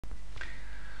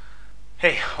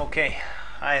Hey, okay.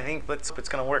 I think let's hope it's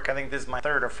going to work. I think this is my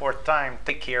third or fourth time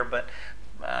take here, but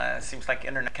it seems like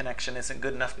internet connection isn't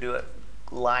good enough to do a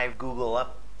live Google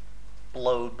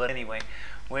upload. But anyway,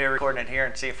 we're recording it here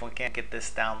and see if we can't get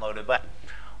this downloaded. But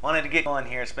wanted to get going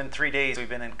here. It's been 3 days we've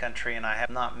been in country, and I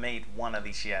have not made one of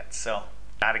these yet. So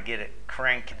got to get it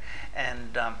cranking.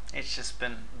 And it's just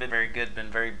been very good,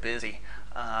 been very busy.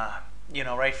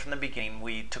 Right from the beginning,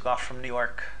 we took off from New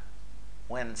York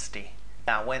Wednesday.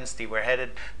 Wednesday, we're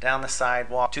headed down the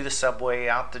sidewalk to the subway,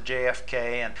 out to JFK,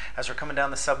 and as we're coming down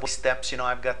the subway steps,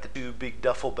 I've got the two big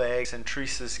duffel bags, and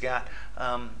Teresa's got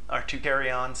our two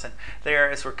carry-ons, and there,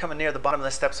 as we're coming near the bottom of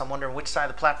the steps, I'm wondering which side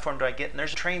of the platform do I get, and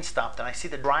there's a train stopped, and I see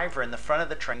the driver in the front of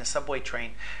the train, the subway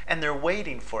train, and they're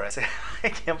waiting for us. I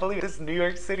can't believe it. This is New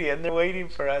York City, and they're waiting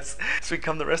for us. So we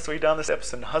come the rest of the way down the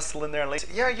steps and hustle in there, and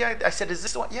yeah, I said, is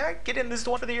this the one? Yeah, get in, this is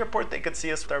the one for the airport. They could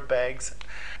see us with our bags.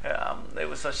 It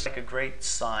was such like a great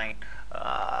sign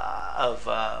of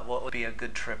what would be a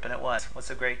good trip, and it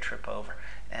was a great trip over.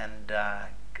 And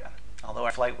although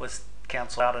our flight was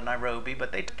canceled out in Nairobi,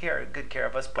 but they took good care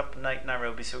of us. Up night in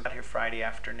Nairobi, so we got here Friday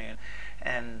afternoon,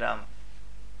 and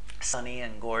sunny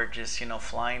and gorgeous.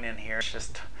 Flying in here, it's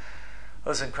just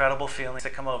those incredible feelings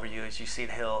that come over you as you see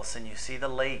the hills and you see the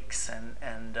lakes,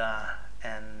 and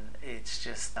it's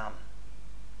just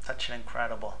such an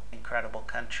incredible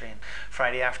country. And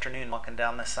Friday afternoon, walking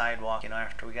down the sidewalk,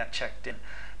 after we got checked in,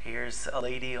 here's a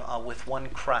lady with one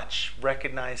crutch,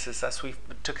 recognizes us. We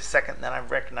took a second, and then I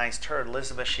recognized her,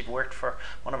 Elizabeth. She'd worked for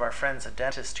one of our friends, a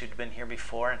dentist who'd been here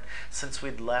before, and since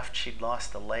we'd left, she'd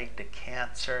lost a leg to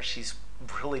cancer. She's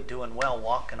really doing well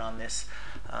walking on this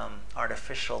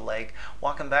artificial leg,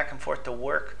 walking back and forth to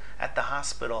work at the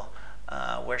hospital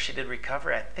where she did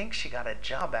recovery. I think she got a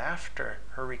job after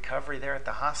her recovery there at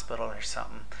the hospital or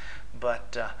something.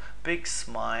 But big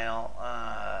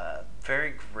smile,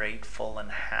 very grateful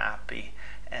and happy,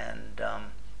 and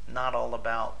not all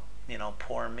about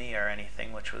poor me or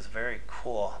anything, which was very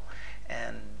cool.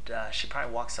 And she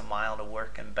probably walks a mile to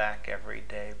work and back every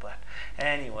day. But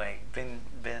anyway,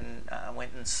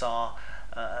 went and saw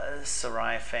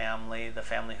Sarai family, the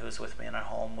family who was with me in our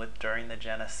home during the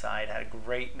genocide. Had a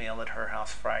great meal at her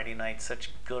house Friday night,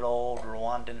 such good old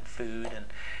Rwandan food.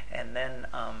 And then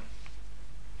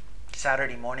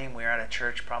Saturday morning we were at a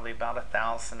church, probably about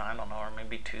 1,000, I don't know, or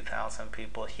maybe 2,000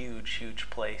 people, huge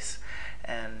place.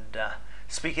 And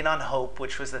speaking on hope,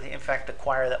 which was in fact the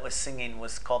choir that was singing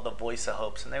was called the Voice of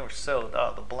Hopes, and they were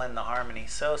the blend, the harmony,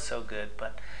 so good.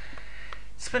 But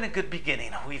it's been a good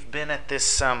beginning. We've been at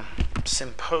this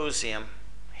symposium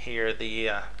here, the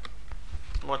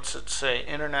what's it say,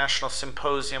 International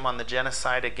Symposium on the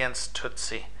Genocide Against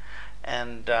Tutsi,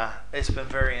 and it's been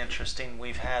very interesting.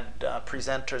 We've had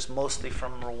presenters mostly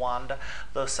from Rwanda,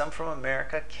 though some from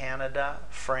America, Canada,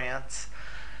 France.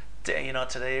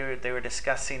 Today they were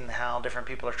discussing how different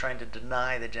people are trying to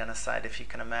deny the genocide, if you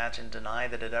can imagine, deny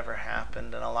that it ever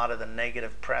happened, and a lot of the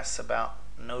negative press about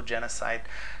no genocide.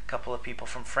 A couple of people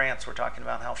from France were talking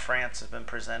about how France has been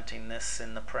presenting this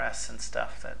in the press and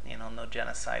stuff, that no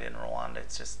genocide in Rwanda.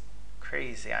 It's just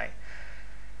crazy.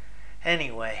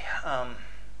 Anyway,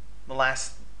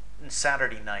 last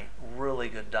Saturday night, really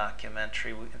good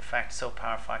documentary. In fact, so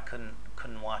powerful I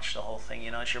couldn't watch the whole thing.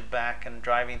 As you're back and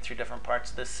driving through different parts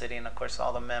of the city, and of course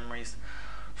all the memories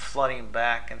flooding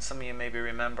back. And some of you maybe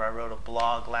remember I wrote a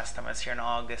blog last time I was here in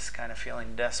August, kind of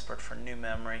feeling desperate for new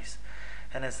memories.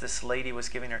 And as this lady was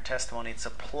giving her testimony, it's a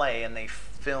play, and they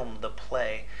filmed the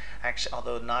play. Actually,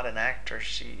 although not an actor,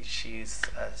 she's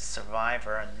a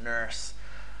survivor, a nurse,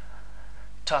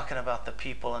 talking about the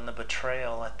people and the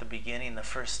betrayal at the beginning, the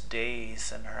first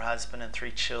days, and her husband and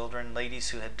 3 children, ladies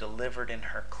who had delivered in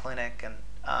her clinic. And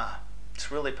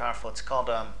it's really powerful. It's called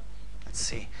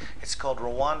it's called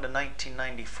Rwanda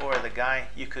 1994. The guy,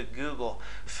 you could Google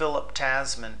Philippe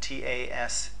Taszman,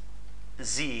 Taszman,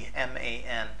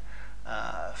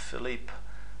 Philippe,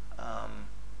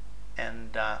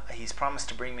 and he's promised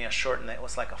to bring me a short, and it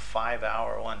was like a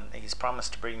 5-hour one. He's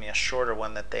promised to bring me a shorter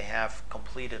one that they have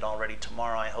completed already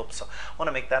tomorrow, I hope so. I want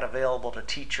to make that available to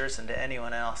teachers and to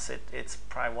anyone else. It's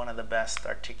probably one of the best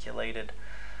articulated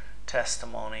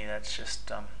testimony. That's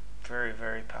just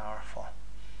very powerful.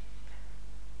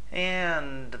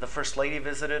 And the First Lady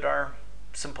visited our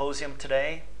symposium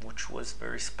today, which was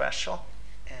very special.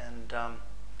 And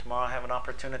tomorrow I have an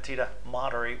opportunity to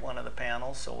moderate one of the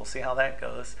panels, so we'll see how that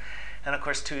goes. And of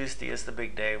course Tuesday is the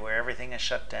big day where everything is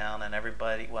shut down, and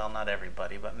everybody, well, not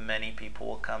everybody, but many people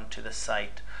will come to the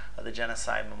site of the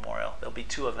Genocide Memorial. There'll be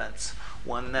 2 events.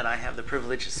 One that I have the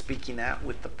privilege of speaking at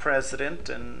with the president,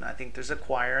 and I think there's a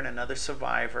choir and another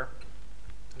survivor.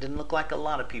 Didn't look like a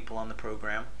lot of people on the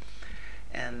program.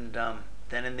 and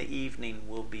then in the evening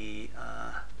we'll be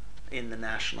in the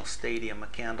National Stadium, a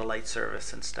candlelight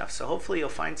service and stuff. So hopefully you'll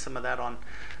find some of that online.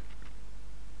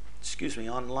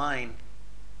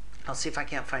 I'll see if I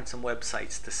can't find some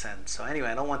websites to send. So anyway,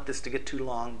 I don't want this to get too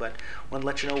long, but I want to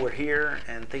let you know we're here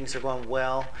and things are going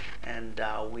well, and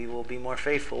we will be more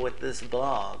faithful with this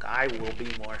blog. I will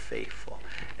be more faithful.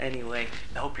 Anyway,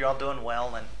 I hope you're all doing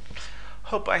well, and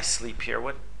hope I sleep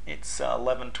here. It's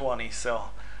 11:20,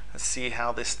 so let's see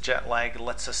how this jet lag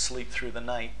lets us sleep through the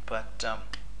night. But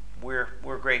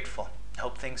we're grateful.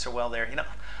 Hope things are well there. You know,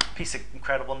 piece of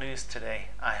incredible news today.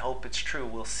 I hope it's true.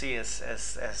 We'll see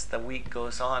as the week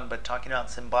goes on. But talking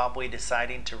about Zimbabwe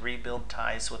deciding to rebuild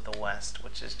ties with the West,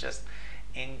 which is just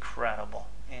incredible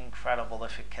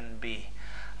if it can be.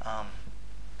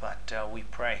 But we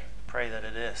pray that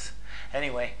it is.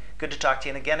 Anyway, good to talk to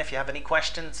you. And again, if you have any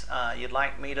questions you'd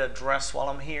like me to address while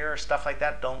I'm here or stuff like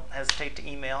that, don't hesitate to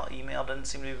email. Email doesn't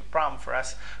seem to be a problem for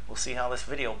us. We'll see how this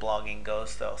video blogging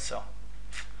goes though. So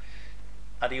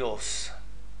adios.